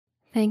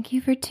Thank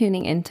you for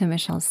tuning into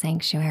Michelle's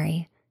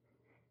Sanctuary.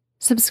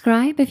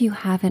 Subscribe if you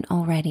haven't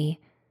already,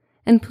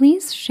 and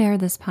please share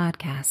this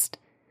podcast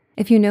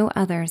if you know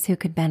others who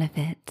could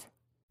benefit.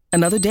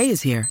 Another day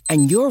is here,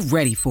 and you're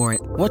ready for it.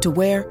 What to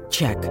wear?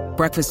 Check.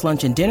 Breakfast,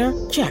 lunch, and dinner?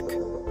 Check.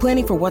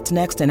 Planning for what's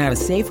next and how to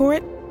save for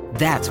it?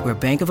 That's where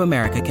Bank of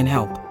America can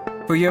help.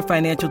 For your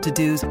financial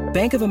to-dos,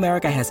 Bank of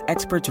America has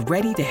experts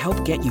ready to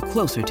help get you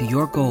closer to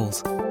your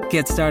goals.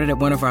 Get started at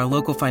one of our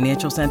local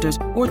financial centers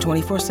or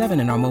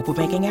 24/7 in our mobile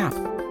banking app.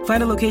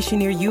 Find a location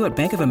near you at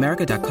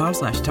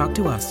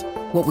bankofamerica.com/talktous.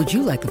 What would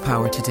you like the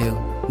power to do?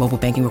 Mobile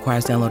banking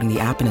requires downloading the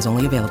app and is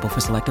only available for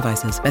select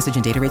devices. Message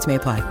and data rates may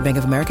apply. Bank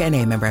of America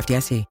N.A., member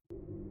FDIC.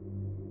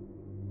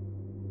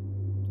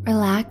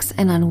 Relax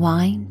and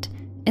unwind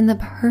in the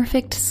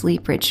perfect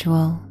sleep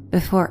ritual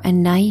before a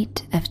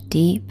night of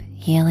deep,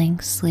 healing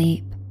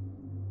sleep.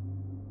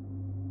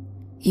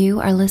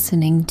 You are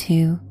listening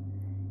to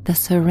The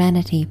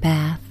Serenity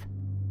Bath.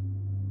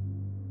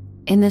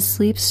 In this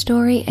sleep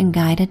story and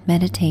guided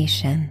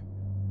meditation,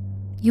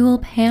 you will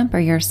pamper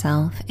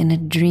yourself in a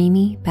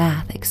dreamy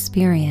bath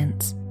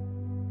experience.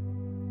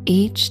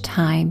 Each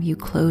time you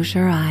close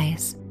your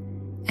eyes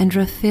and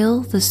refill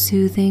the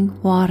soothing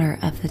water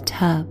of the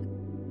tub,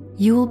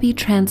 you will be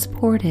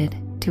transported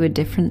to a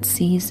different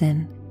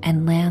season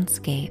and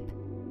landscape,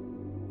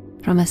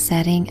 from a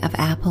setting of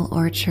apple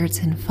orchards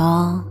in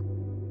fall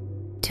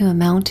to a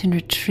mountain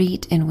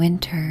retreat in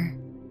winter,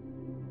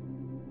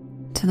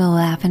 to the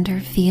lavender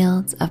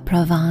fields of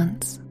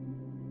Provence,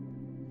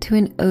 to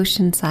an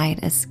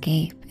oceanside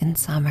escape in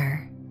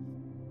summer.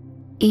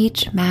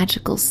 Each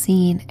magical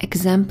scene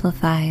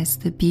exemplifies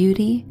the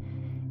beauty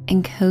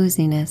and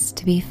coziness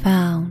to be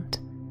found.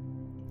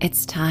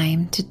 It's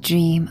time to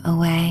dream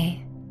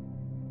away.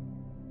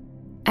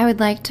 I would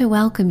like to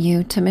welcome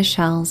you to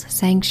Michelle's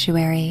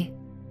Sanctuary.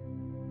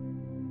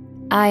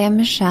 I am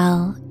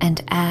Michelle,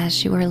 and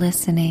as you are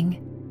listening,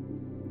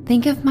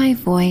 think of my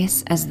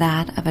voice as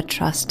that of a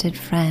trusted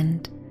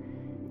friend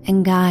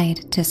and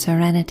guide to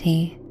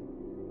serenity.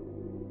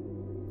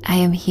 I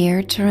am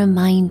here to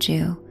remind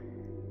you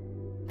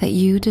that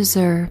you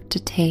deserve to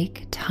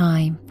take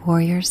time for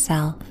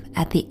yourself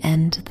at the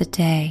end of the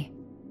day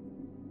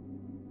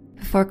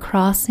before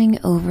crossing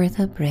over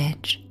the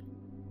bridge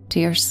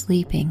to your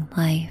sleeping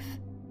life.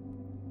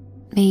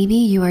 Maybe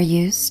you are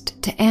used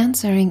to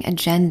answering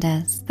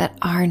agendas that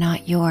are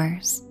not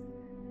yours.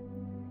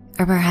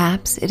 Or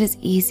perhaps it is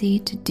easy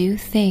to do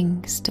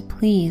things to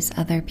please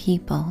other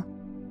people.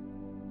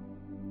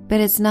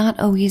 But it's not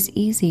always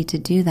easy to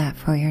do that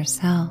for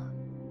yourself.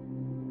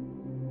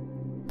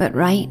 But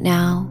right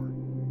now,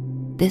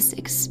 this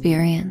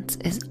experience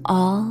is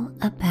all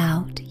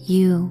about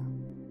you.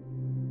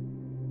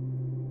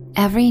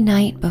 Every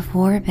night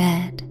before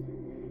bed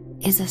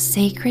is a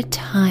sacred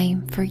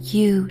time for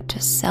you to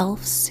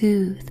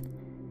self-soothe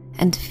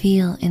and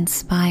feel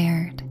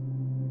inspired.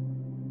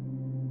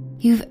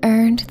 You've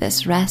earned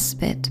this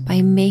respite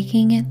by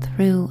making it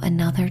through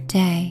another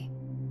day.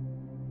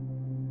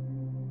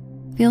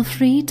 Feel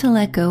free to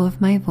let go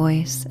of my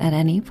voice at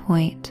any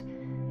point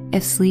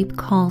if sleep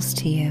calls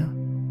to you.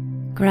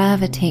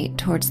 Gravitate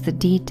towards the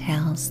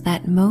details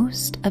that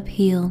most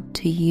appeal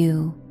to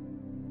you,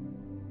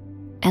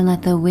 and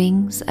let the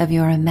wings of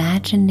your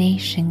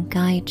imagination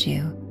guide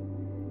you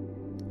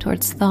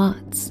towards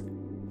thoughts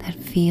that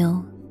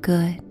feel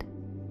good.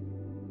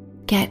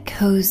 Get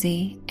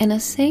cozy in a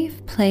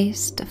safe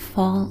place to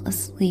fall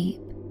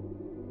asleep.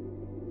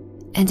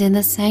 And in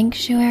the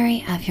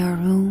sanctuary of your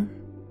room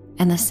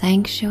and the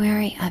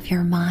sanctuary of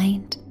your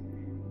mind,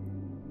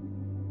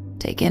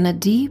 take in a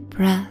deep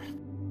breath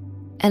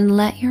and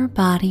let your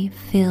body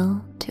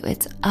fill to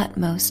its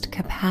utmost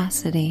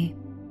capacity.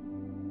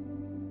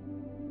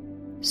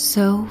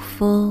 So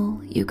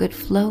full you could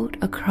float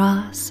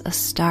across a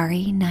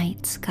starry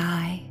night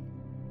sky.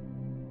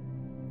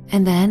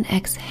 And then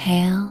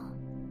exhale.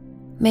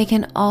 Make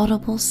an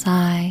audible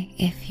sigh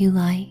if you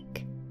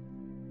like.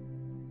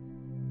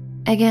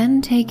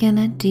 Again, take in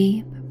a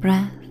deep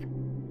breath,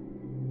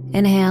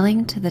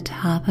 inhaling to the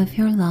top of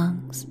your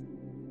lungs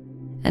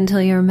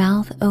until your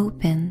mouth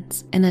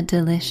opens in a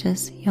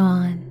delicious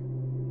yawn.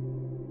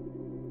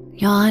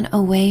 Yawn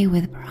away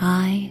with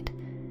pride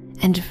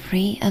and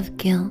free of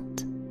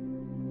guilt.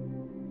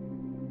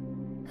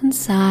 And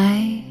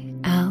sigh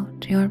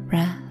out your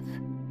breath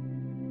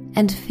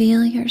and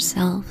feel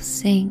yourself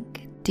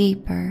sink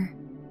deeper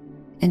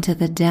into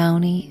the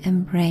downy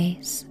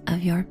embrace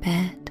of your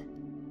bed.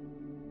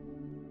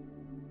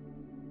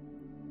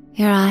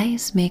 Your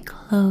eyes may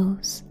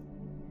close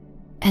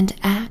and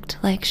act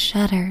like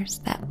shutters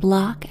that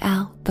block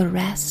out the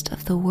rest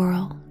of the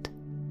world,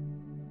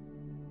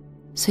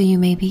 so you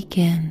may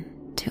begin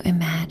to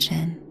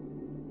imagine.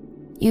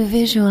 You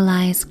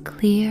visualize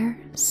clear,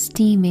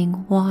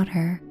 steaming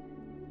water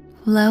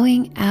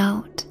flowing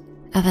out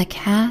of a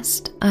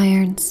cast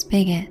iron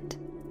spigot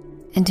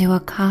into a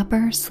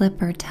copper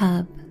slipper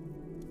tub.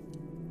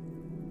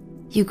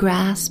 You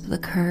grasp the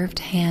curved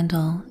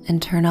handle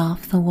and turn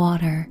off the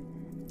water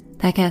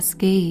that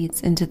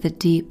cascades into the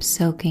deep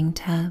soaking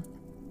tub.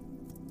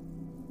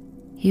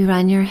 You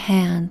run your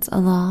hands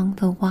along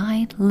the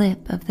wide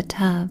lip of the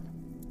tub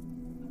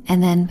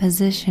and then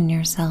position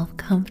yourself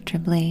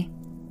comfortably.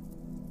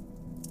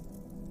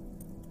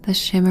 The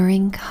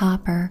shimmering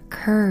copper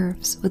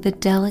curves with a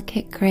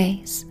delicate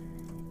grace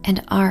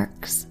and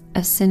arcs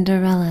of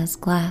Cinderella's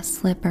glass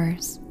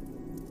slippers.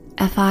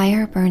 A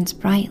fire burns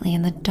brightly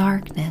in the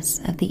darkness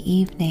of the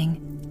evening,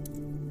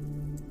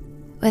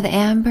 with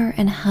amber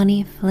and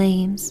honey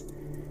flames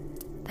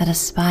that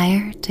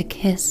aspire to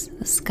kiss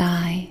the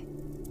sky.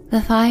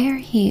 The fire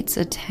heats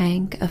a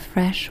tank of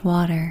fresh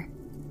water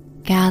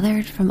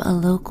gathered from a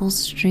local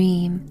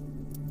stream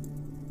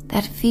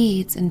that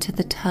feeds into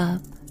the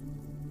tub.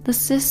 The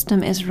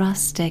system is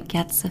rustic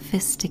yet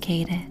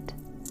sophisticated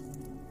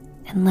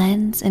and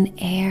lends an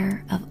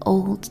air of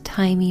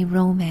old-timey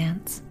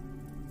romance.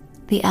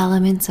 The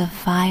elements of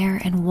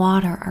fire and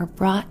water are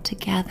brought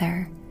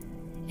together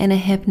in a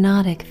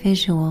hypnotic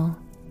visual.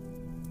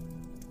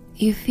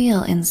 You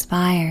feel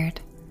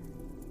inspired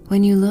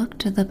when you look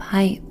to the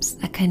pipes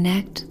that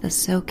connect the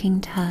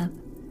soaking tub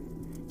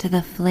to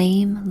the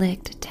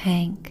flame-licked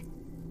tank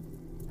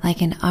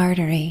like an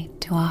artery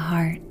to a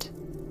heart.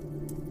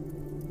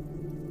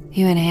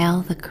 You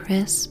inhale the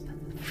crisp,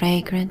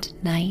 fragrant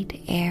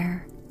night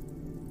air,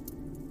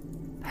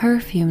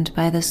 perfumed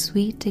by the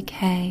sweet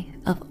decay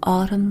of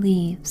autumn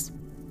leaves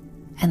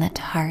and the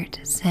tart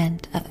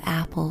scent of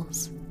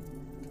apples.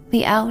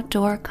 The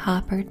outdoor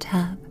copper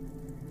tub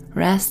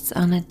rests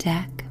on a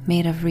deck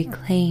made of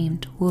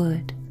reclaimed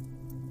wood,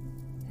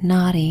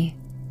 knotty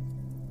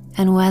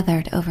and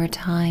weathered over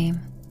time.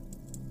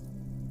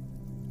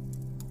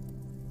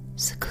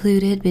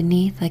 Secluded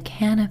beneath a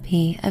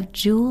canopy of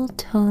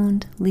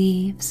jewel-toned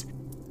leaves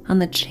on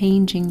the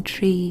changing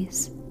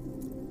trees,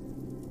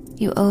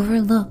 you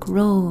overlook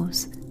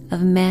rows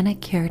of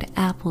manicured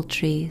apple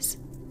trees.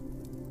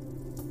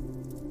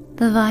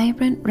 The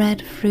vibrant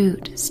red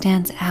fruit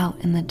stands out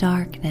in the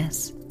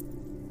darkness,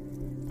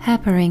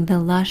 peppering the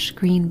lush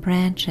green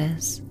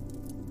branches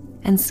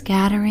and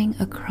scattering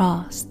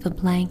across the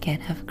blanket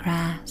of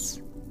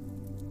grass.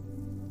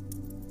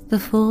 The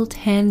full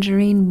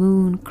tangerine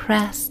moon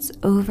crests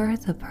over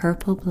the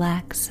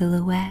purple-black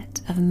silhouette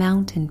of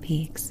mountain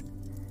peaks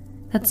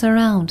that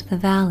surround the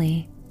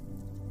valley.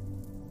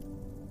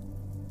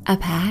 A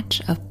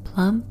patch of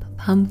plump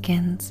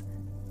pumpkins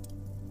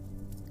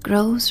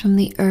grows from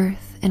the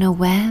earth in a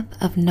web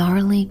of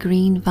gnarly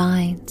green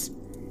vines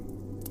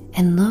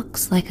and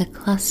looks like a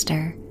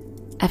cluster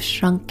of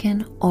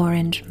shrunken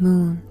orange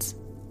moons.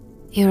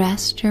 You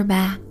rest your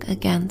back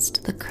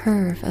against the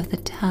curve of the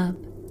tub,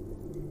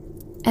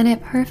 and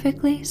it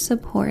perfectly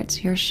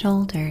supports your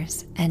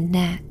shoulders and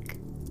neck.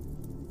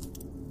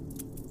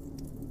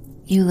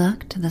 You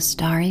look to the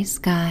starry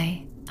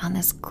sky on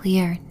this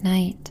clear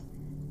night,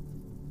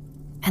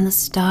 and the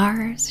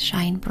stars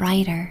shine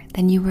brighter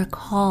than you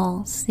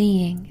recall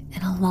seeing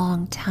in a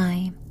long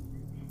time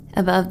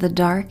above the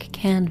dark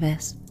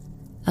canvas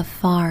of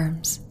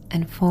farms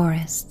and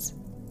forests.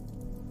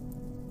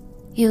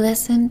 You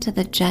listen to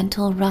the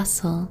gentle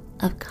rustle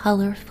of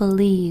colorful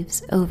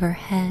leaves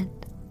overhead.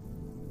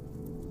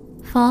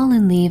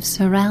 Fallen leaves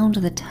surround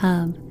the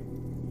tub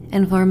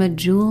and form a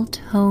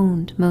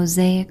jewel-toned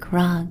mosaic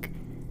rug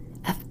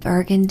of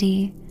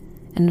burgundy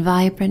and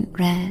vibrant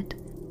red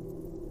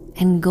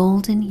and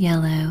golden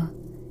yellow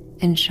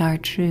and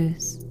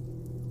chartreuse.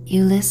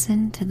 You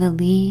listen to the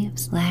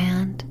leaves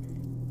land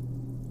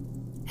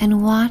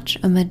and watch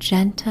a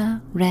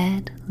magenta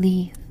red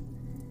leaf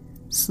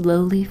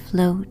slowly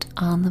float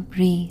on the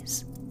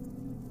breeze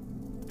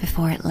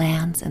before it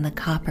lands in the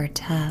copper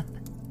tub.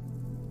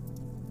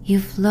 You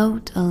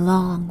float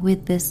along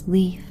with this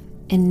leaf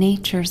in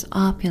nature's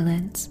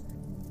opulence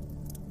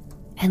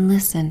and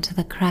listen to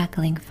the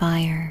crackling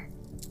fire.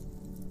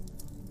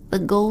 The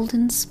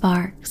golden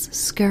sparks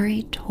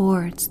scurry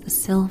towards the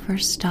silver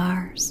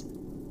stars,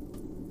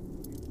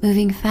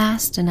 moving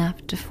fast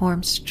enough to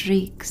form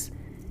streaks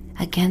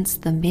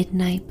against the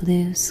midnight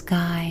blue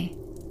sky.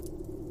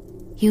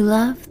 You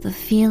love the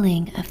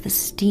feeling of the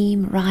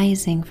steam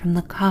rising from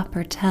the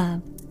copper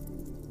tub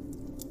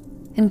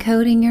and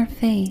coating your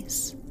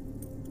face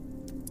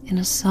in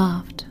a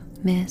soft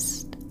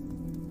mist.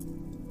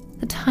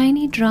 The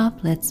tiny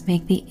droplets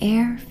make the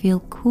air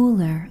feel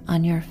cooler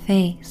on your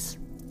face.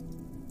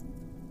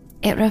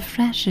 It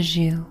refreshes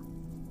you,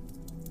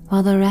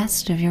 while the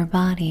rest of your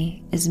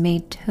body is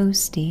made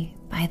toasty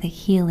by the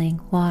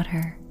healing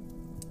water.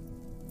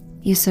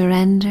 You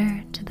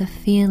surrender to the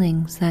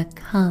feelings that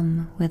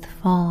come with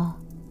fall,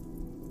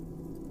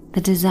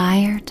 the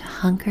desire to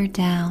hunker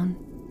down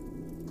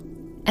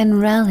and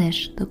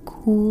relish the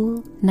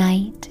cool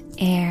night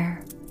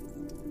air.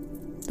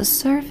 The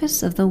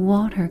surface of the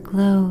water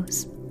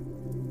glows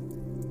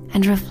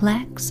and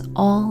reflects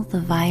all the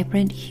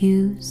vibrant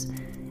hues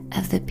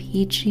of the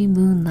peachy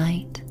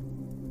moonlight,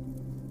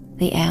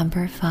 the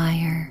amber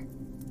fire,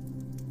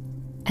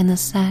 and the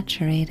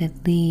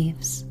saturated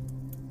leaves.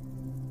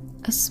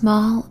 A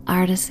small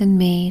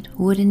artisan-made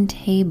wooden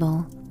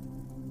table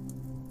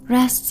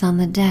rests on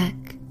the deck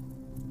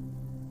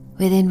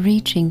within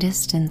reaching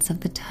distance of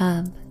the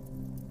tub.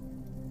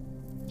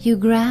 You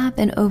grab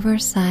an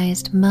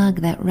oversized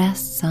mug that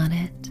rests on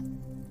it.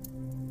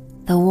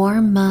 The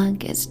warm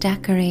mug is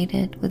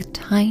decorated with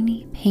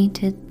tiny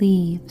painted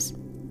leaves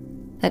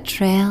that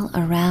trail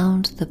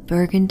around the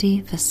burgundy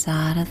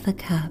facade of the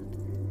cup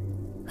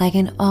like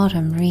an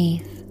autumn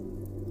wreath.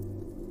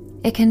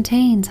 It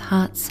contains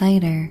hot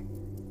cider,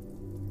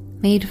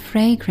 made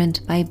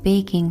fragrant by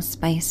baking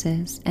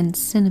spices and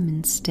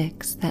cinnamon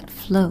sticks that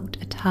float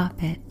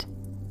atop it.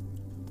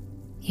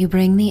 You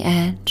bring the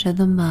edge of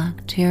the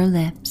mug to your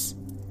lips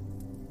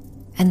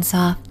and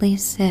softly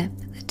sip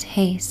the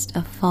taste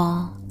of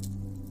fall.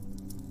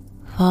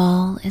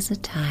 Fall is a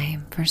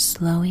time for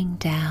slowing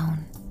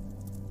down,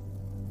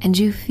 and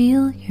you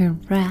feel your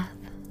breath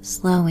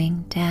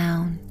slowing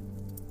down.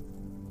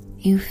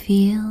 You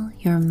feel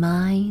your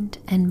mind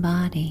and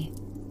body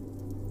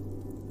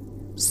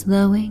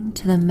slowing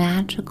to the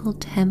magical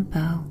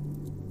tempo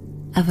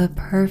of a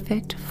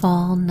perfect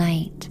fall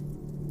night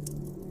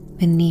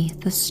beneath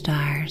the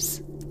stars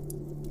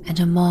and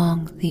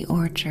among the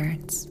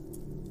orchards.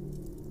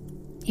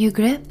 You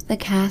grip the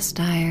cast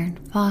iron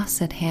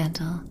faucet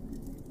handle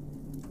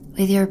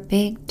with your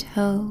big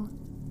toe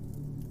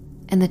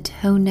and the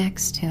toe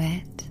next to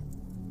it,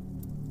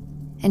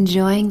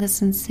 enjoying the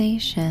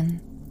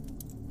sensation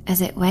as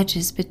it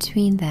wedges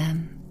between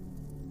them.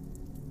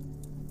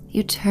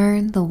 You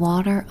turn the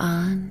water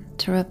on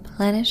to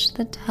replenish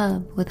the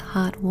tub with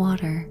hot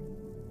water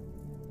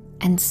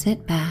and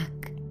sit back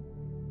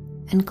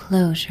and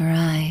close your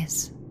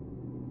eyes.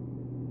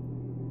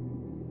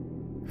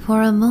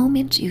 For a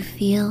moment you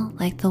feel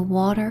like the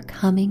water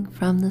coming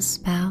from the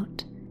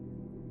spout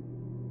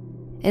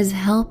is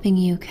helping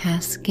you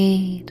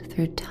cascade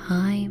through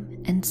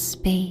time and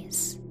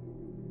space.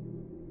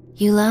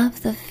 You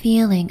love the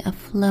feeling of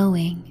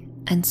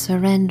flowing and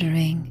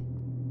surrendering.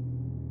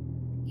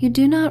 You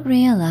do not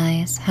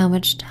realize how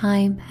much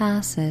time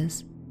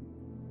passes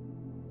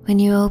when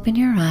you open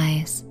your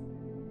eyes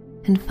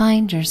and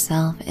find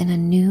yourself in a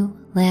new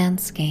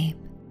landscape.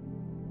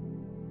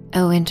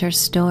 A winter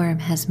storm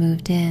has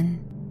moved in,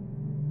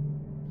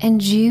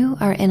 and you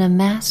are in a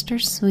master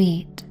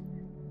suite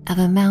of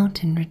a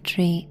mountain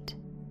retreat.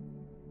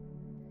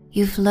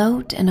 You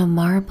float in a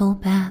marble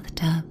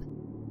bathtub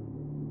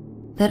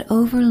that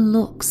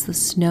overlooks the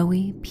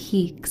snowy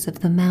peaks of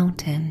the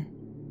mountain.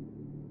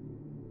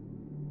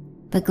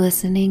 The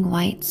glistening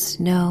white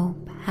snow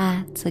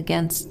pats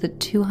against the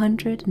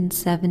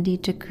 270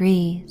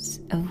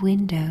 degrees of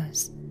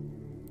windows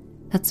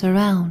that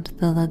surround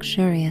the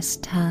luxurious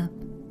tub.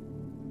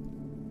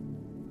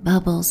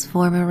 Bubbles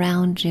form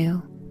around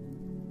you,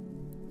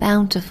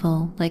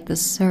 bountiful like the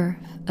surf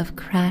of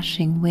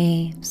crashing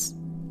waves.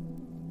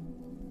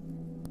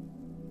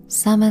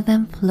 Some of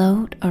them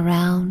float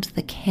around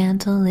the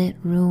candlelit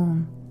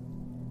room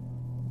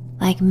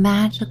like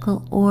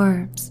magical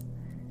orbs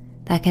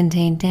that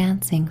contain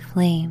dancing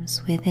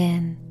flames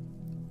within.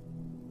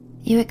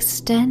 You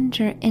extend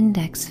your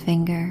index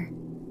finger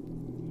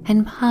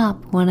and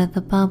pop one of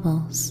the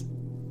bubbles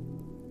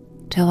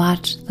to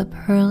watch the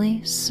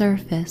pearly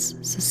surface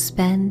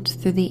suspend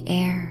through the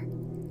air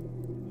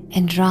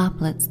in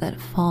droplets that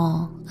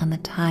fall on the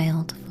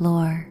tiled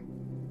floor.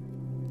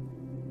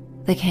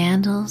 The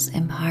candles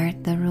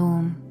impart the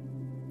room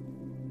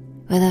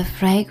with a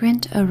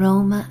fragrant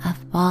aroma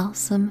of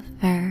balsam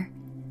fir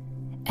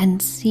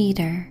and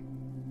cedar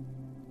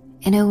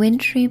in a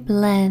wintry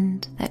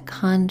blend that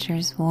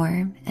conjures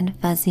warm and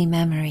fuzzy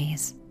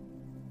memories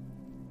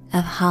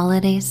of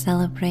holiday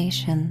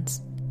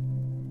celebrations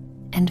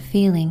and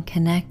feeling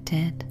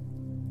connected.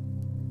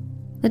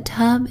 The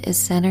tub is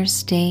center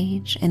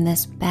stage in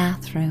this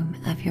bathroom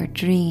of your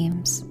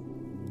dreams.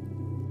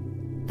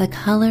 The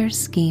color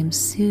scheme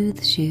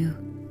soothes you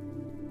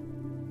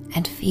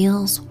and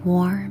feels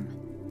warm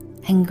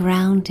and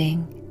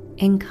grounding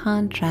in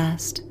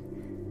contrast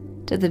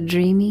to the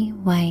dreamy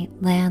white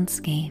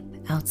landscape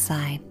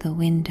outside the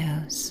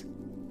windows.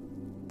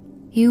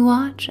 You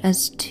watch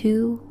as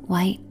two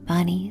white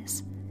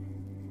bunnies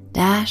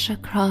dash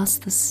across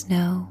the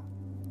snow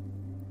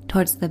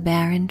towards the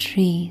barren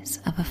trees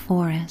of a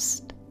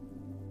forest.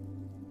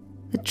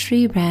 The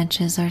tree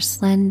branches are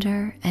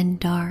slender and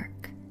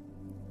dark,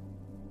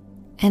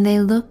 and they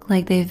look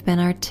like they've been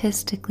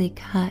artistically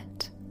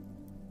cut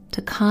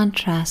to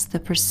contrast the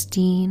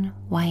pristine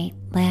white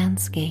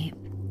landscape.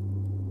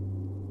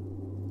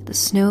 The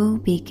snow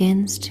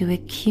begins to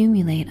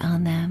accumulate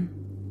on them.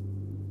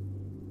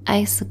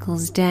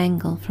 Icicles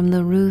dangle from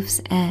the roof's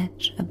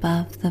edge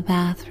above the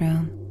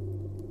bathroom.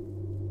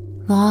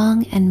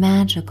 Long and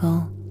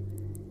magical,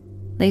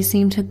 they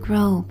seem to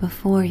grow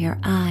before your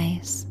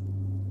eyes.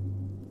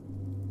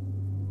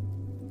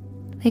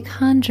 They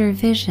conjure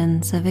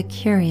visions of a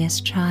curious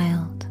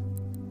child,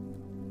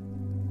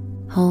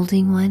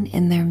 holding one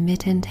in their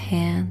mittened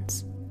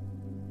hands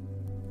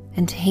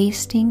and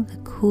tasting the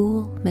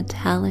cool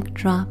metallic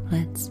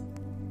droplets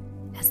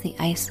as the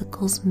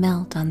icicles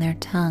melt on their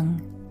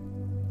tongue.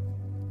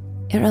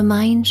 It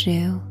reminds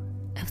you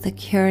of the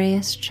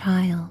curious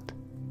child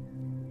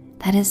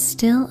that is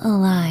still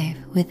alive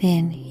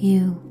within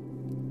you.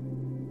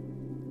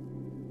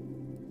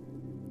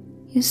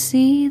 you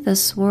see the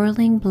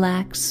swirling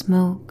black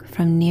smoke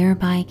from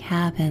nearby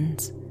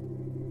cabins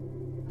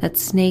that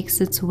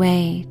snakes its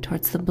way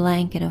towards the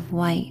blanket of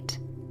white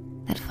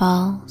that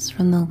falls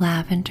from the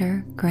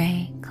lavender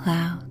gray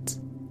clouds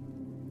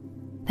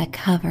that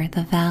cover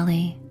the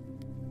valley.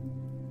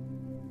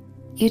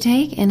 You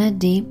take in a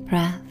deep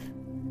breath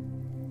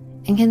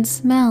and can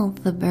smell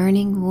the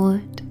burning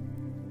wood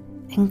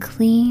and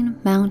clean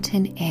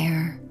mountain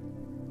air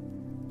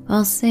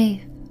while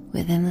safe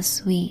within the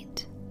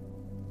suite.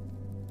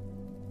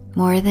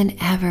 More than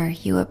ever,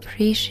 you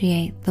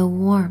appreciate the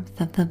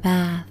warmth of the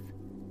bath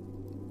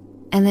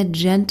and the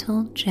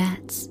gentle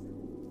jets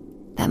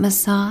that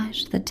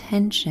massage the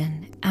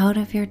tension out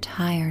of your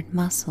tired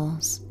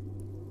muscles.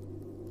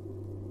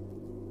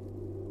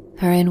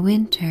 For in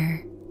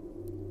winter,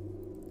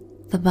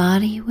 the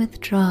body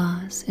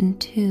withdraws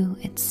into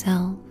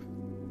itself,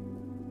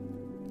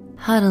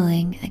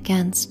 huddling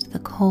against the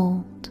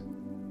cold.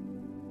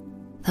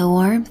 The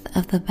warmth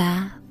of the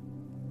bath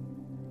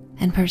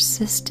and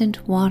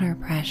persistent water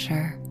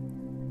pressure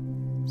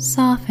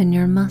soften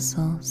your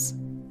muscles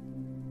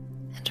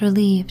and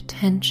relieve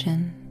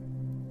tension.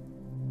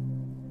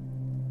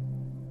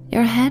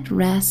 Your head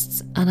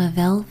rests on a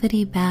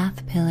velvety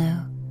bath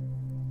pillow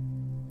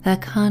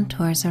that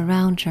contours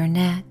around your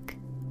neck.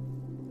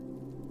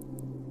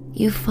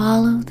 You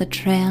follow the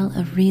trail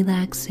of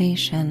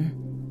relaxation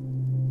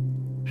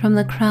from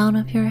the crown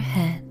of your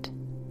head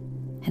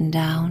and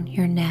down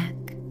your neck.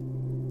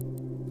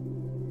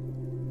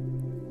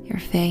 Your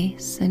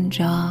face and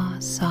jaw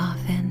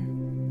soften,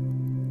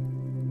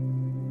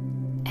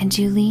 and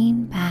you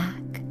lean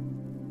back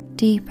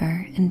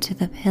deeper into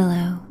the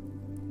pillow.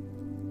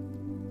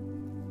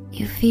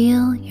 You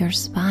feel your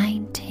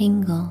spine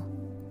tingle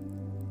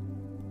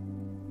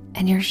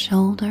and your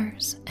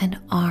shoulders and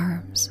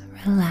arms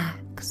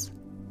relax.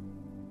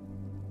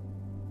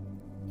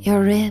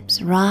 Your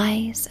ribs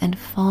rise and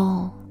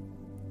fall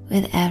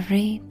with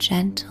every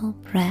gentle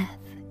breath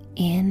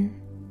in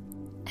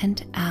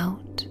and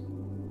out.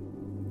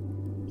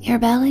 Your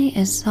belly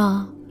is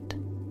soft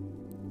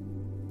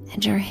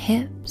and your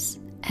hips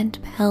and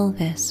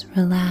pelvis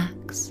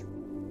relax.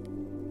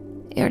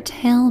 Your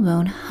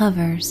tailbone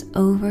hovers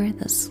over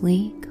the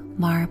sleek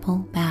marble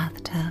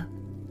bathtub,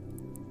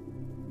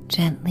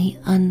 gently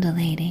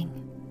undulating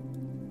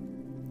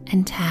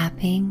and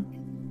tapping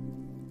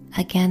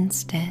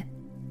against it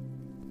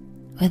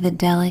with the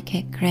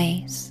delicate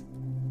grace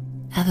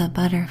of a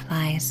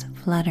butterfly's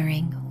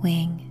fluttering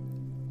wing.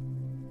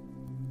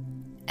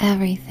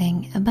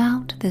 Everything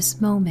about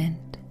this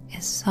moment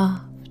is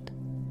soft.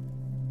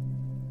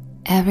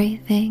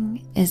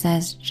 Everything is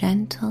as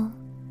gentle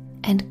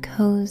and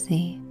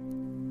cozy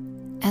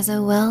as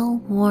a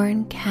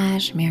well-worn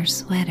cashmere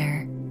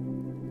sweater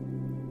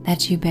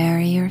that you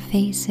bury your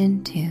face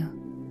into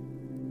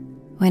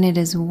when it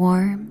is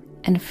warm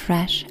and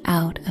fresh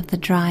out of the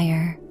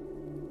dryer.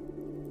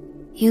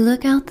 You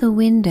look out the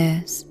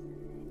windows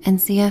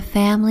and see a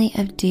family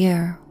of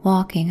deer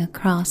walking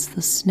across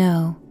the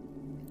snow,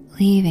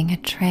 leaving a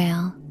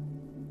trail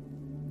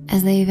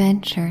as they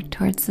venture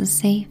towards the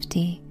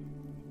safety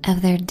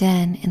of their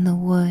den in the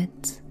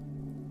woods.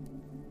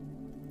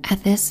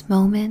 At this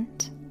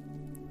moment,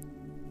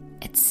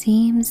 it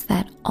seems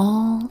that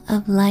all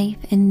of life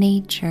in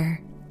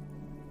nature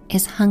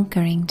is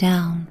hunkering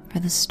down for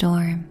the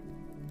storm.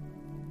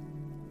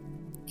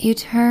 You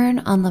turn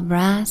on the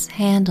brass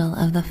handle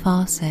of the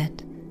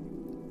faucet,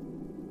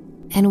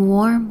 and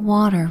warm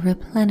water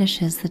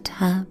replenishes the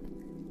tub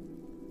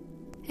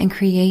and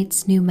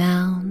creates new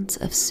mounds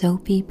of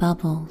soapy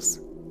bubbles.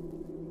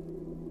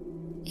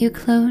 You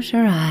close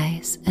your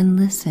eyes and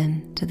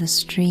listen to the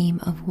stream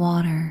of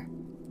water.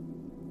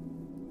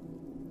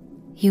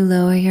 You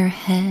lower your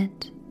head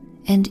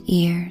and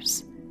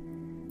ears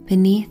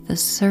beneath the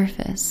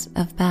surface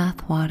of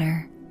bath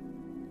water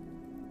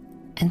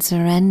and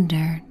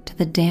surrender to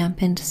the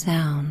dampened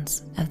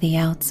sounds of the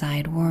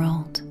outside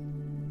world.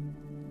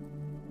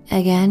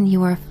 Again,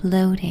 you are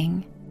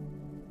floating,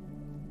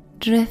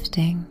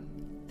 drifting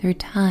through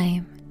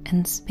time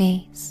and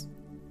space,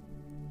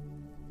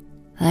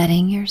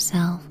 letting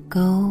yourself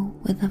go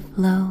with the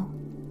flow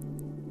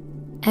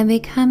and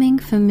becoming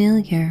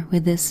familiar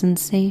with this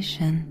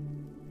sensation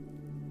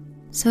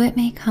so it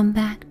may come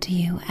back to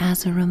you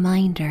as a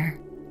reminder.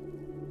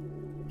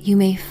 You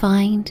may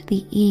find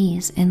the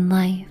ease in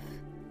life,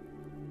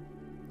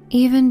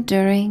 even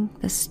during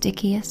the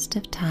stickiest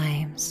of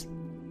times,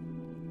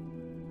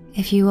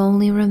 if you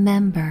only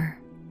remember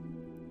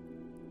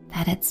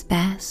that it's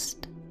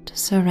best to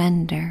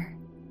surrender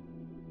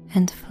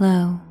and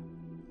flow.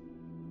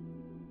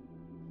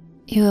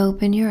 You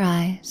open your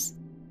eyes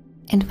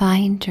and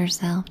find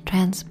yourself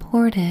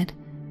transported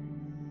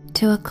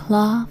to a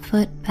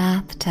clawfoot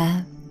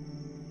bathtub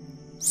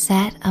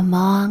set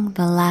among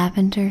the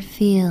lavender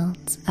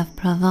fields of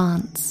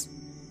Provence.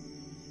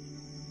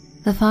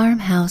 The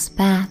farmhouse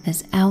bath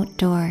is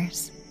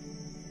outdoors,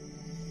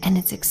 and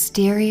its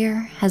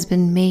exterior has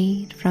been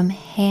made from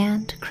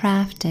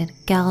handcrafted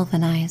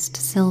galvanized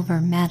silver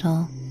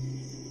metal.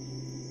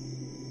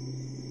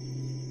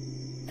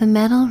 The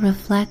metal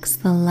reflects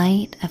the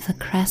light of the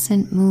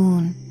crescent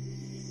moon,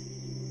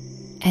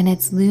 and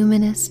its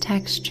luminous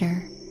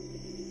texture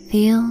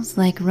feels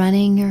like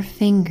running your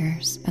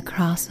fingers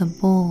across a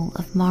bowl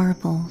of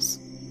marbles.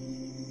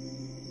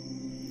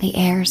 The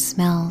air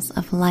smells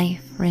of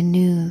life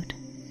renewed,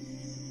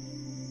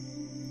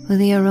 with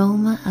the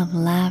aroma of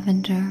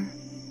lavender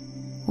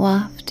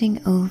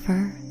wafting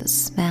over the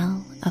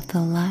smell of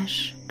the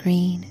lush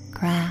green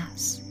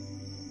grass.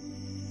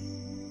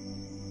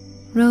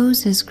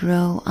 Roses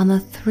grow on the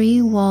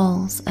 3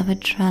 walls of a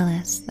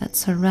trellis that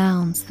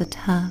surrounds the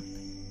tub,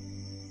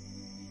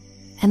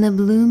 and the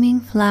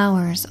blooming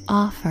flowers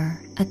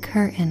offer a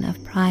curtain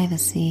of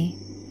privacy.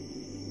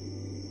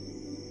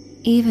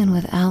 Even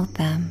without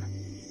them,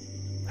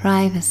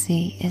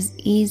 privacy is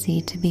easy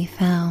to be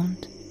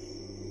found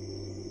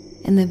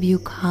in the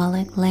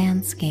bucolic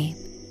landscape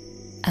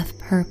of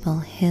purple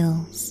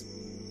hills.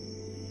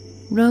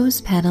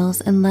 Rose petals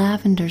and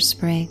lavender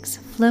sprigs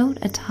float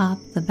atop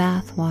the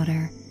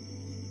bathwater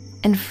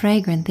and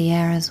fragrant the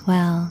air as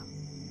well.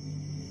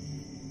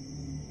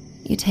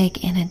 You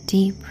take in a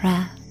deep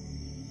breath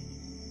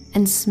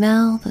and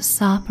smell the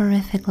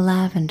soporific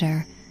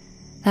lavender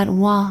that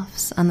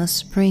wafts on the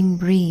spring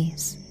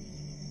breeze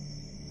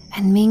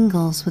and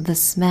mingles with the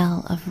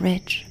smell of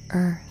rich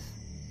earth.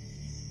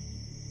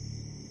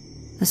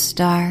 The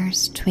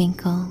stars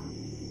twinkle,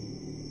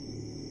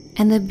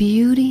 and the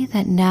beauty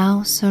that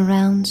now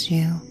surrounds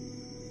you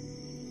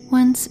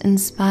once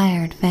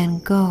inspired Van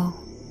Gogh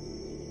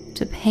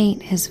to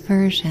paint his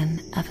version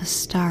of a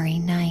starry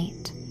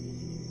night.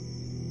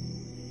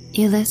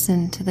 You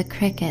listen to the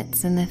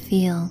crickets in the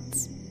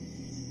fields,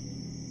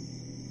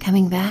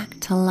 coming back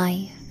to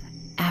life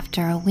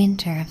after a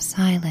winter of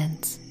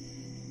silence.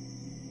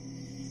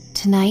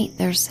 Tonight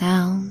their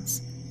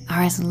sounds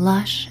are as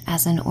lush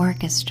as an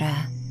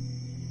orchestra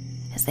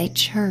as they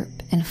chirp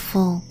in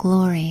full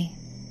glory.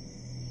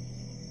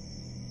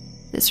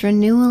 This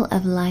renewal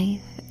of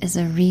life is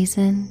a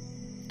reason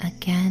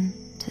again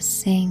to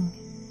sing.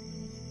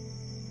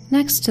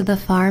 Next to the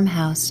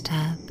farmhouse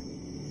tub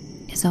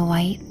is a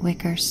white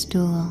wicker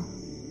stool.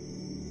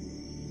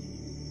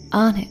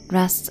 On it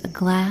rests a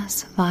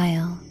glass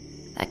vial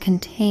that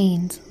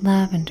contains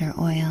lavender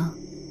oil,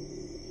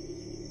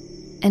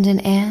 and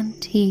an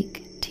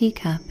antique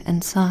teacup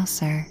and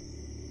saucer.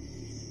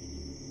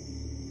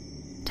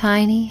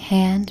 Tiny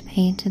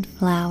hand-painted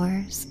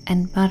flowers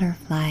and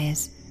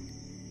butterflies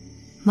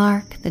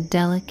mark the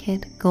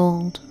delicate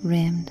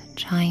gold-rimmed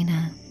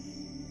china.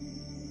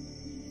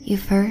 You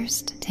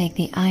first take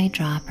the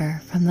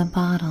eyedropper from the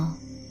bottle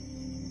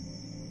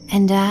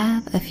and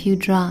dab a few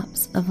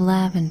drops of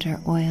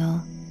lavender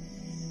oil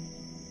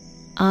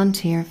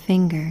onto your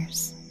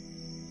fingers.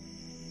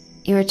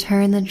 You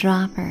return the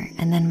dropper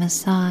and then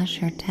massage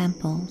your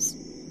temples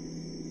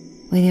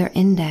with your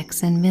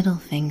index and middle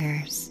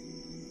fingers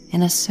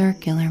in a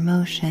circular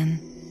motion.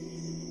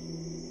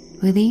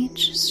 With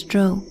each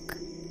stroke,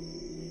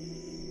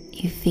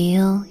 you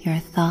feel your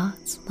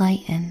thoughts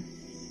lighten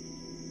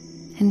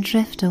and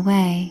drift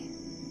away.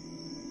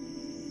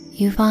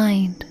 You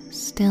find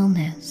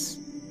stillness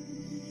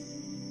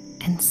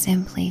and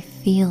simply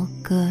feel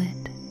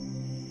good.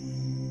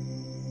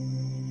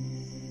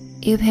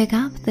 You pick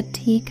up the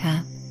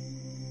teacup,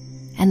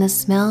 and the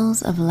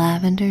smells of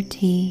lavender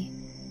tea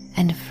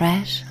and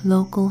fresh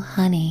local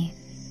honey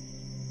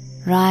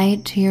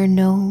ride to your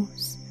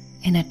nose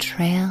in a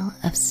trail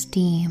of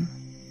steam.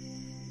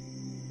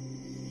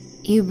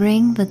 You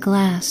bring the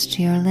glass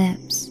to your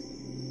lips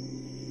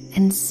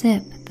and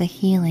sip the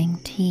healing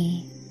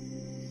tea,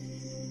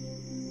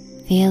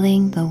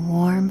 feeling the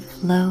warm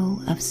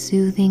flow of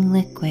soothing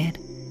liquid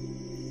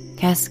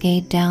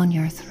cascade down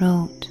your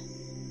throat.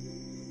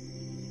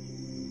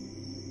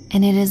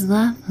 And it is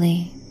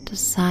lovely to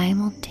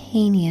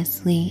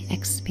simultaneously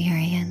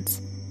experience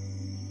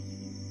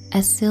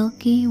a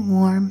silky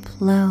warm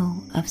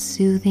flow of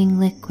soothing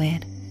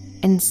liquid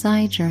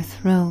inside your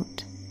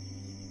throat.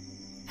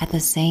 At the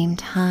same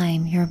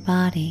time, your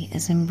body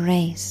is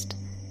embraced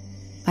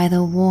by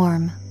the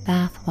warm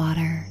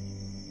bathwater.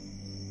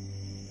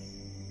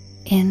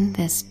 In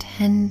this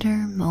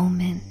tender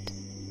moment,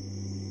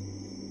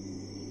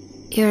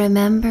 you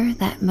remember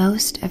that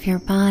most of your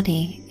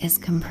body is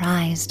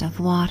comprised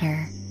of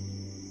water.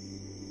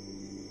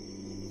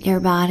 Your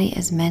body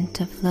is meant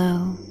to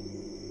flow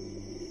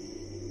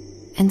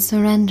and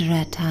surrender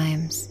at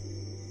times,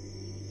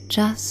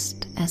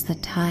 just as the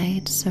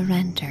tide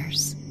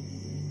surrenders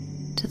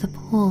to the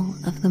pull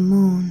of the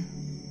moon.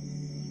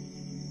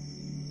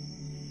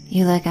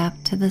 You look up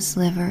to the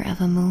sliver of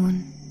a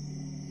moon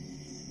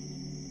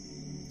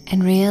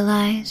and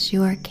realize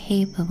you are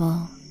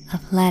capable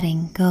of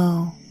letting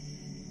go,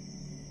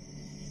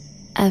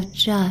 of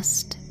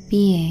just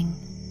being.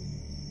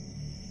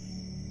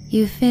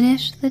 You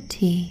finish the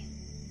tea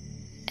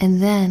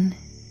and then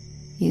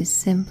you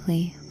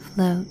simply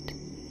float.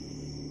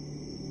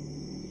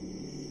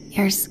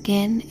 Your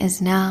skin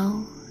is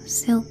now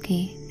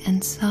silky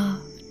and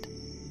soft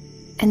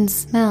and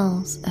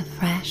smells of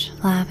fresh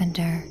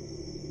lavender.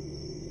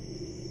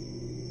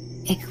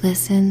 It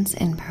glistens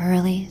in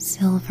pearly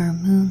silver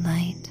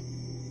moonlight,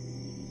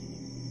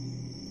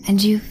 and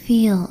you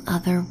feel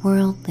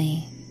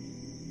otherworldly.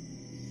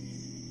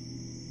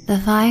 The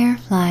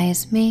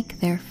fireflies make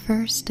their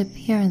first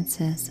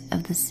appearances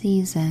of the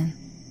season,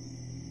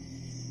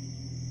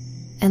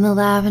 and the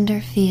lavender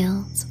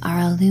fields are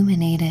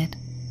illuminated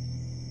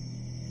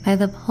by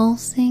the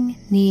pulsing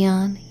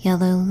neon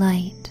yellow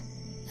light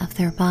of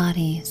their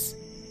bodies.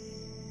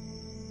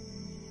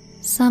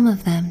 Some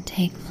of them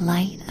take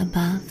flight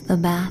above the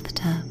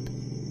bathtub,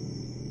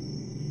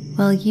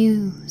 while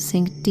you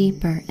sink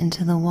deeper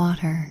into the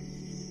water.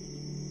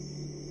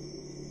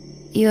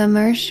 You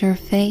immerse your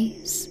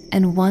face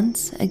and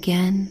once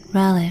again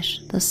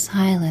relish the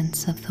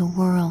silence of the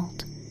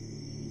world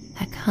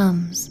that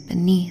comes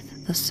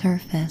beneath the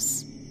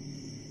surface.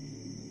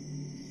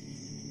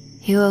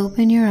 You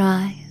open your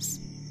eyes,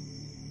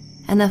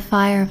 and the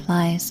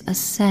fireflies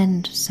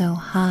ascend so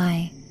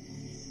high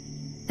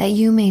that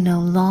you may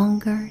no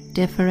longer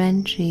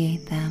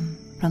differentiate them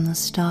from the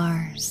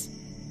stars.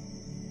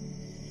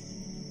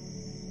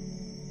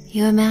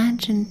 You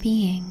imagine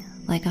being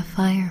like a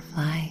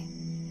firefly,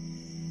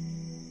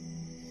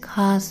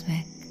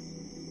 cosmic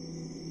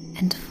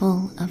and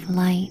full of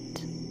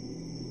light.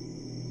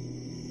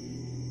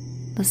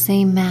 The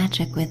same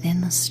magic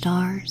within the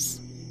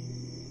stars,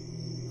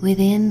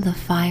 within the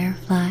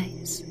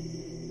fireflies,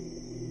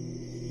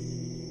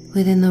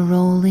 within the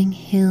rolling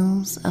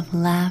hills of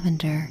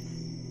lavender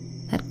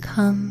that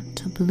come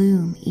to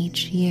bloom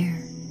each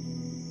year,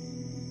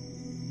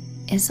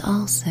 is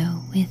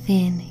also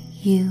within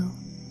you.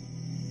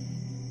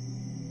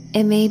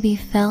 It may be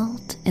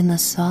felt in the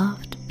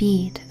soft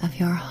beat of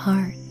your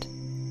heart,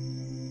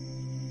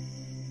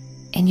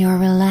 in your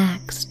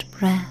relaxed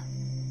breath,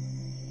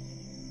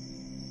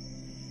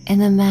 in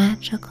the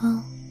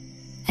magical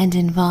and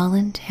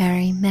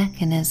involuntary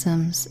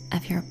mechanisms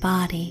of your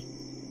body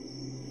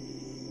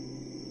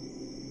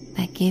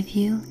that give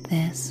you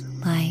this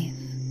life.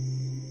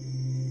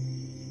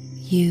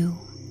 You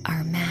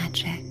are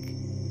magic.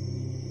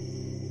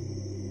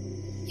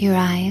 You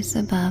rise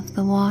above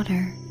the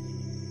water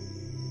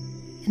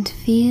and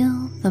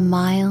feel the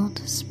mild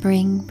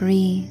spring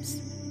breeze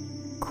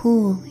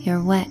cool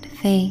your wet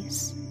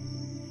face.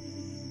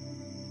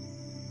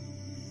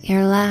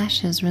 Your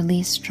lashes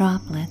release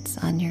droplets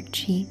on your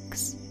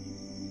cheeks.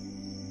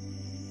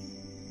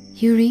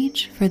 You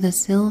reach for the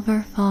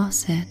silver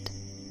faucet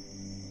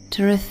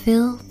to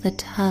refill the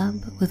tub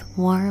with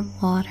warm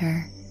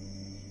water,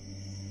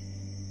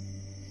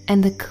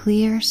 and the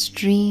clear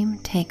stream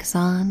takes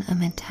on a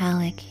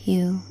metallic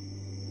hue.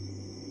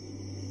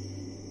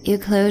 You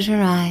close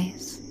your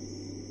eyes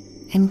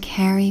and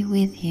carry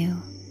with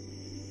you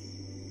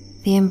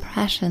the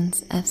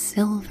impressions of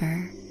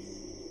silver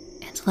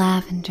and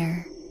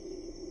lavender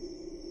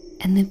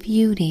and the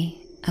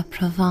beauty of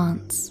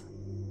Provence.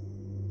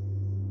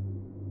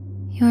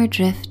 You are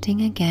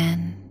drifting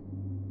again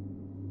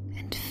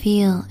and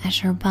feel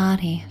as your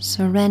body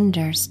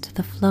surrenders to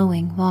the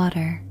flowing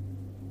water.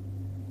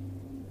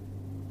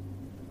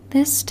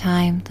 This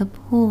time the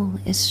pool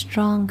is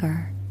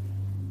stronger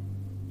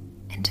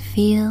and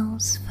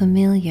feels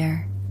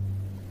familiar,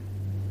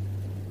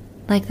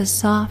 like the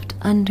soft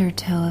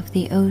undertow of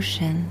the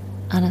ocean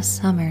on a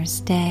summer's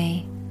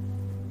day.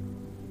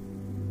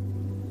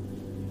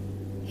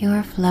 You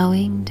are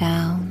flowing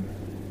down,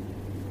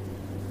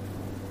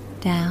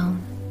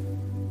 down,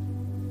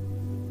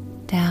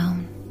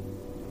 down.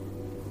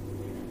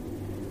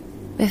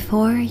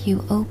 Before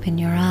you open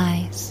your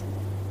eyes,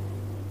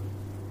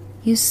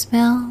 you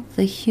smell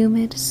the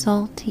humid,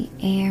 salty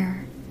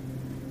air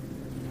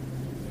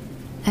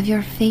of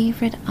your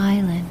favorite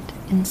island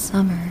in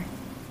summer.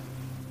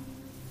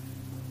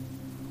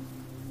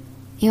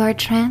 You are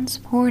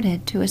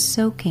transported to a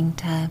soaking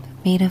tub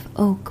made of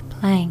oak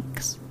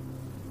planks.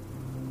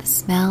 The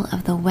smell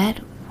of the wet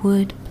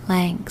wood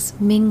planks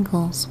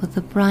mingles with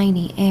the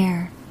briny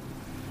air,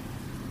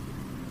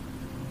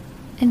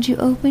 and you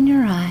open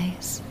your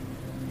eyes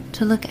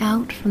to look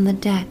out from the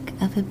deck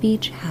of a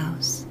beach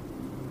house.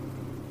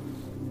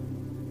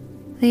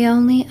 The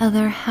only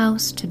other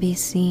house to be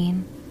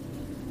seen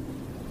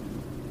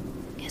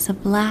is a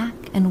black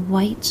and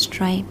white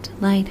striped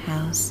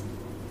lighthouse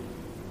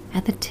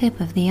at the tip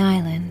of the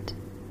island.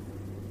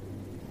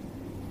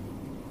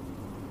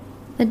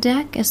 The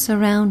deck is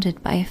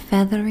surrounded by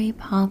feathery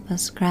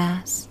pampas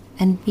grass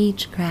and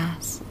beach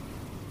grass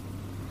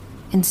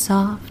in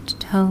soft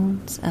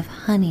tones of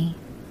honey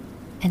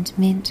and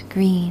mint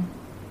green.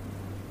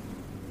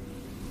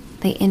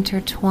 They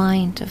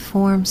intertwine to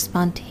form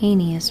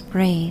spontaneous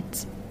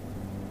braids,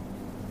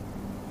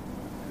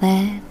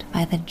 led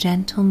by the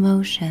gentle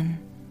motion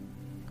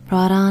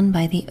brought on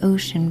by the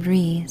ocean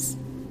breeze.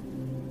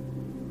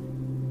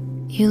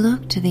 You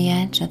look to the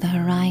edge of the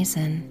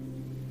horizon,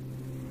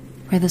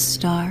 where the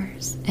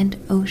stars and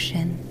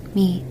ocean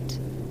meet.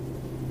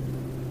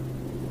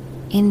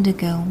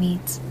 Indigo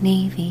meets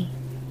navy.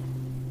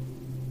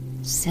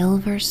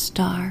 Silver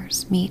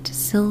stars meet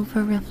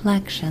silver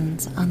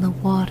reflections on the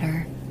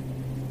water.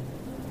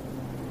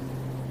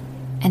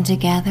 and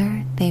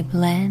together they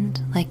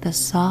blend like the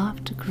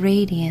soft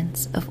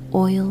gradients of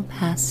oil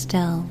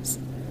pastels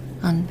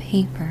on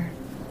paper.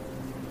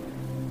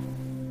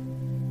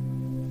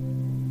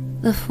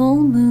 The full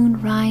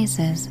moon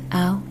rises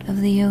out of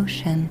the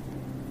ocean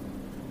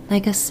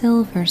like a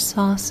silver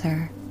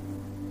saucer.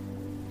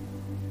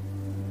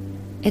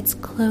 It's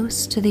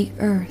close to the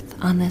earth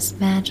on this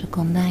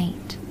magical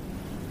night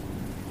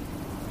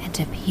and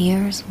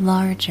appears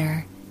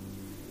larger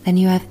than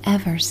you have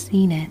ever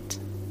seen it.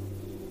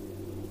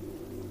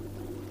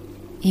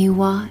 You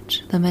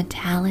watch the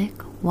metallic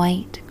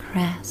white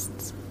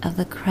crests of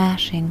the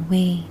crashing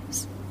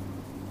waves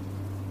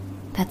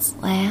that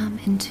slam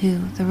into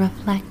the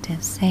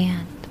reflective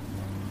sand.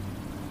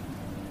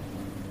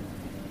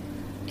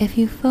 If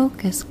you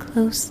focus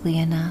closely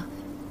enough,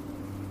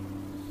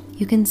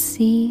 you can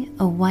see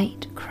a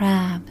white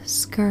crab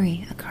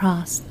scurry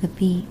across the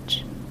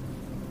beach.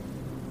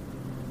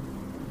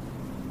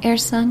 Her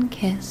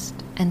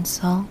sun-kissed and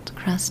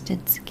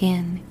salt-crusted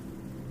skin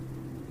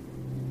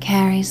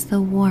carries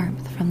the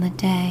warmth from the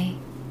day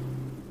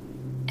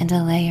and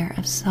a layer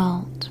of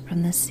salt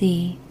from the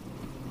sea.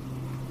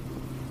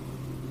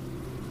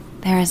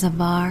 There is a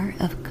bar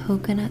of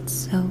coconut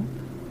soap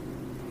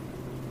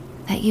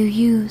that you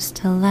use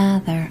to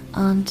lather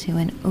onto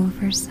an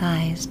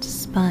oversized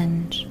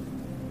sponge.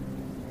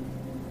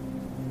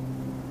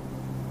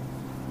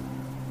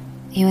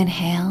 You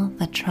inhale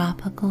the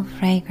tropical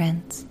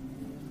fragrance,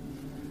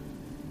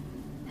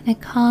 and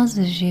it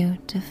causes you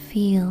to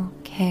feel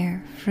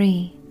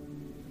carefree,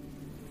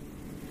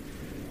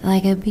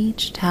 like a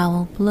beach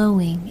towel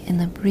blowing in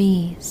the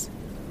breeze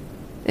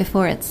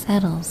before it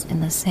settles in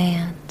the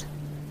sand.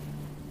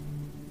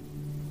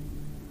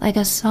 Like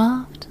a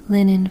soft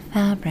linen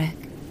fabric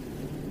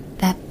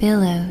that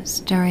billows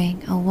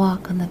during a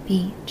walk on the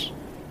beach.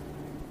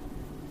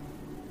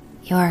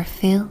 You are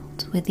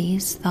filled with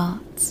these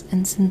thoughts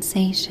and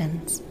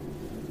sensations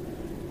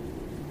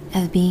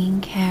of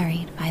being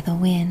carried by the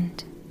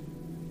wind.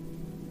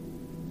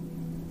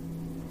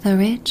 The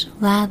rich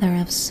lather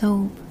of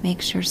soap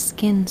makes your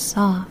skin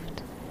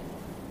soft,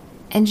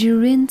 and you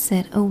rinse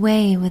it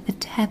away with the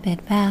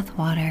tepid bath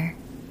water.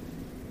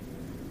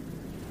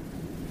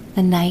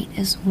 The night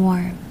is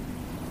warm,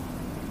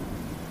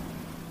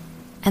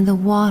 and the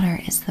water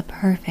is the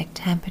perfect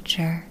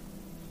temperature.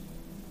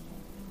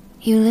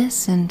 You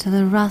listen to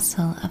the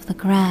rustle of the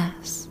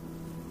grass,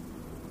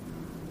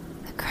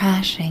 the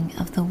crashing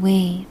of the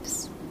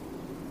waves,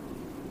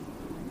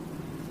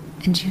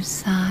 and you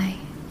sigh.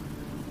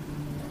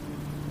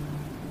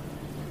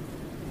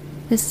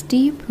 This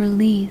deep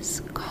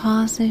release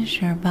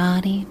causes your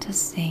body to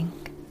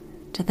sink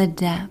to the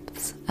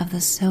depths of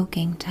the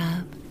soaking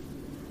tub,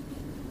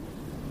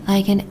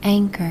 like an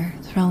anchor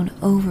thrown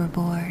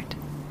overboard,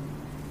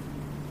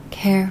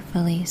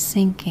 carefully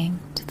sinking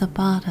to the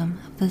bottom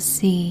of the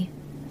sea.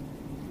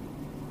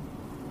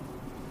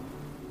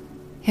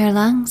 Your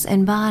lungs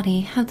and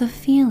body have the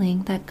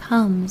feeling that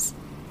comes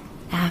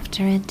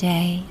after a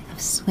day of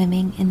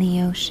swimming in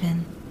the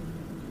ocean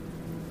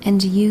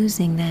and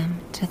using them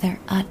to their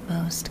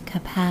utmost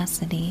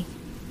capacity.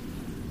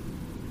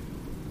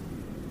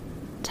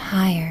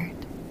 Tired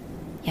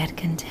yet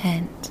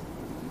content.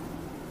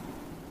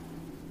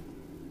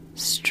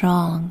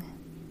 Strong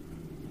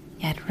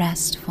yet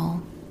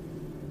restful.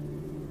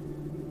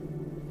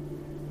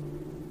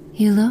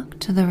 You look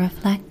to the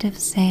reflective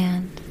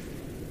sand,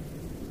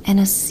 and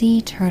a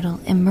sea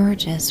turtle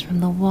emerges from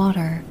the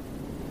water.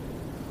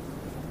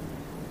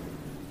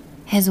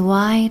 His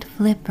wide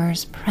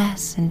flippers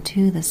press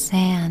into the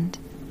sand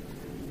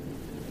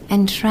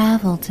and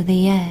travel to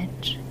the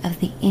edge of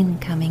the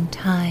incoming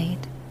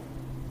tide.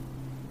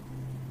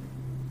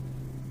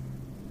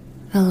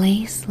 The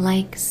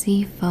lace-like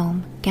sea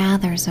foam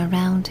gathers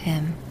around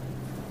him,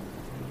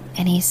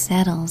 and he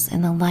settles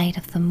in the light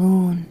of the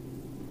moon.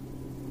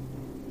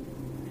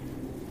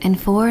 And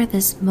for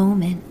this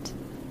moment,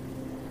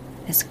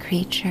 this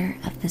creature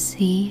of the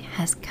sea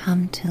has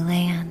come to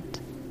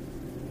land,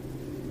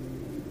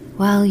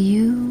 while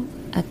you,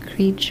 a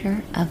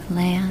creature of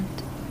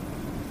land,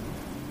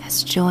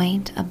 has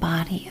joined a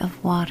body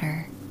of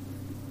water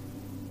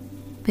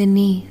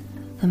beneath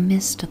the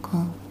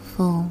mystical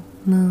full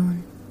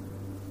moon.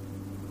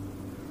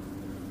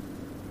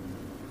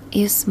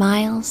 You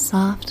smile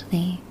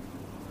softly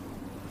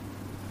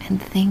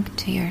and think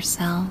to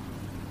yourself,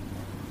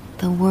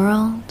 the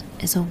world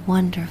is a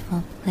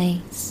wonderful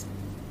place.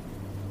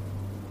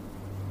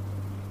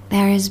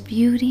 There is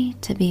beauty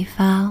to be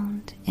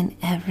found in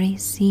every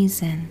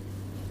season,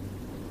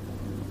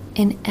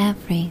 in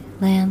every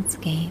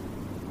landscape.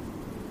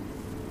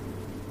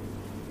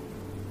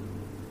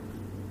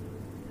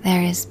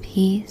 There is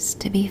peace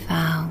to be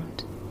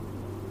found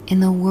in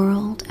the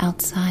world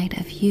outside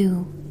of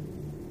you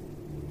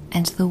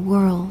and the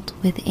world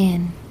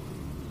within.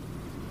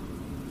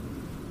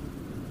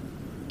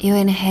 You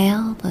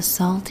inhale the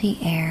salty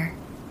air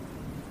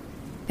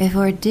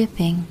before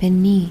dipping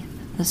beneath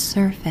the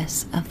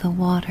surface of the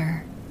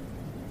water.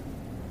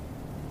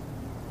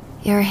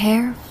 Your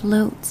hair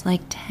floats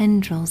like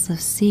tendrils of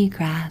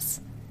seagrass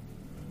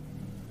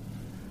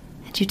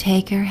And you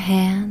take your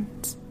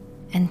hands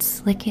and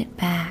slick it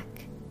back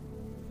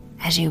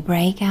as you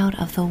break out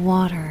of the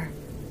water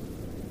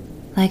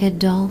like a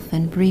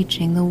dolphin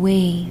breaching the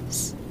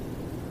waves.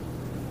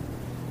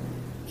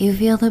 You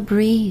feel the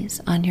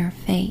breeze on your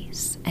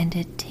face and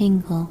it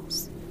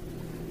tingles.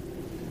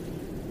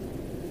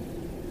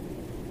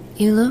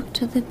 You look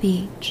to the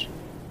beach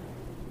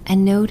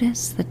and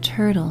notice the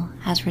turtle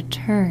has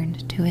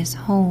returned to his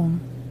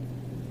home.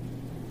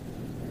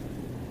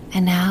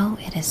 And now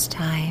it is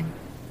time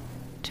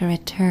to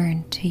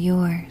return to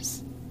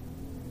yours.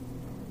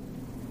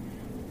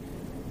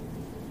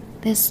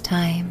 This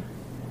time,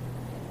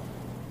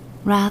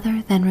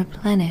 rather than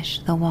replenish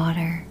the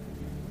water,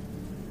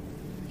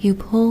 you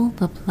pull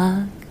the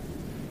plug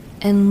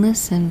and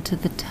listen to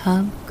the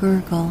tub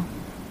gurgle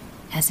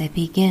as it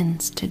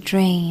begins to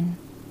drain.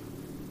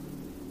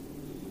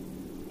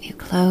 You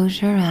close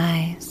your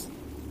eyes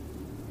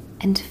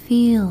and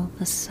feel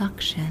the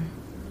suction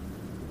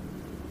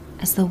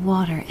as the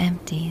water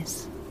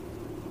empties.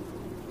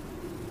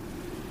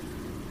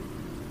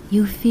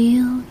 You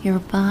feel your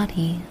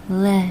body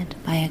led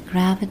by a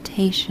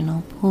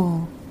gravitational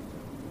pull.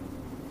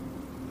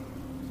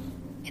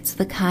 It's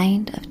the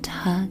kind of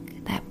tug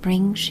that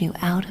brings you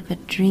out of a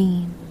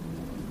dream.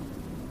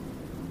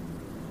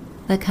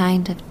 The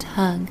kind of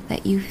tug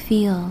that you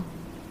feel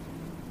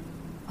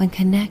when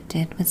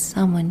connected with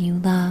someone you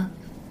love.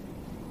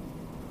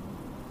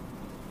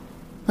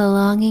 The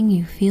longing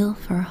you feel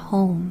for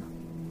home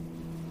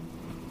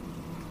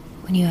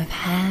when you have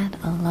had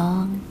a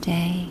long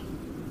day.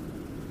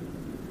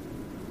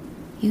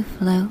 You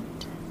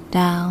float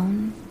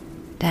down,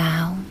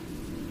 down,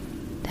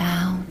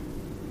 down,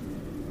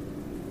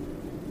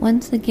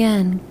 once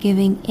again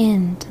giving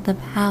in to the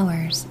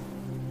powers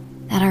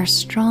that are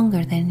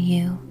stronger than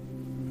you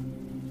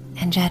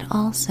and yet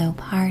also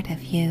part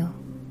of you.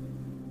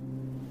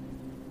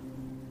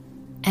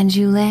 And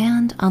you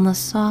land on the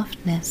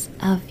softness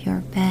of your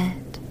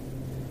bed,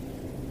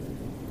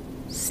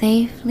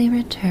 safely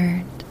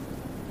returned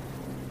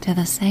to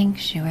the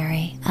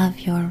sanctuary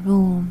of your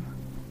room.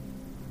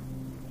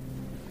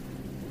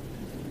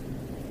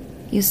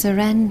 You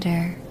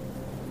surrender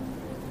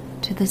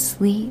to the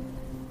sleep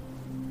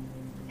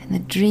and the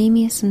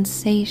dreamy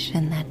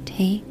sensation that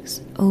takes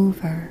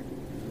over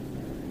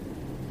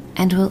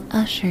and will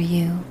usher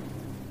you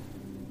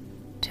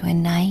to a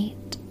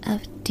night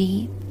of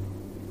deep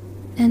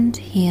and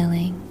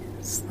healing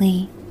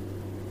sleep.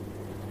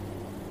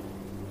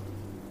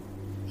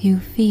 You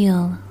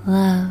feel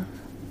love,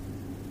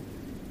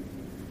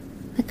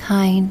 the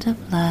kind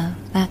of love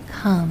that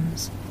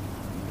comes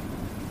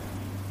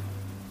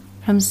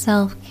from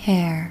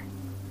self-care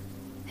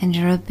and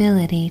your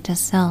ability to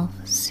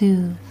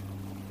self-soothe.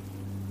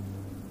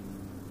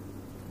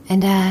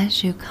 And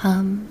as you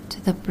come to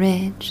the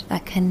bridge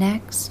that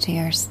connects to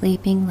your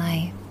sleeping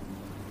life,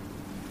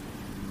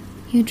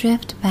 you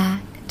drift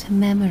back to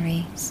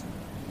memories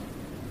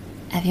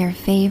of your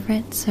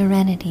favorite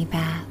serenity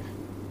bath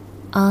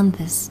on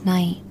this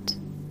night.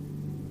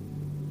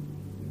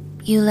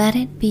 You let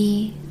it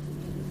be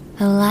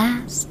the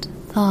last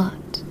thought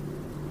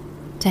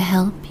to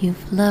help you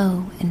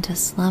flow into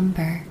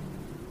slumber.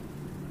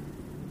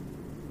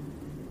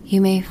 You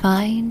may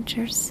find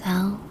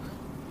yourself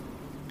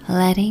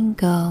letting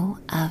go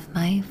of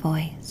my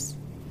voice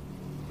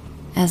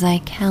as I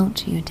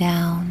count you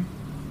down.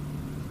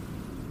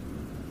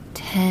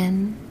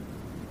 10,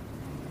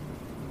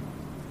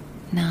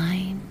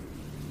 9,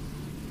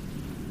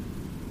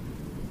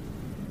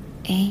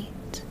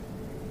 8,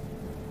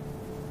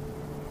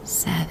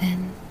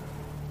 7,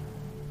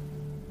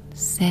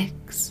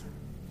 6,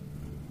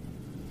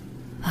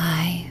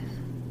 5,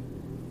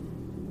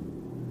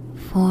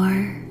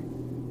 4,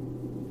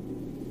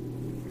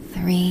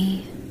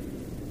 3,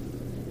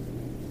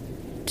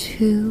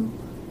 2,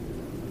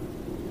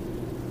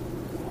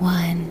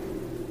 1.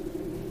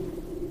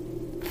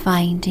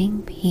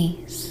 Finding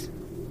peace,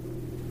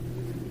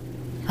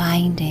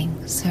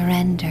 finding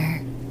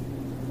surrender,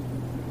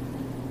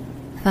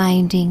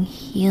 finding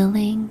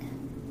healing,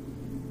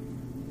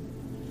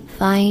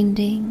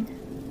 finding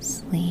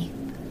sleep.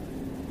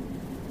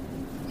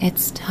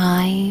 It's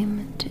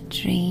time to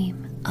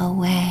dream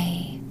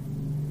away.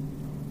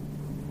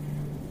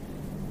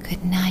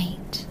 Good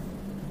night.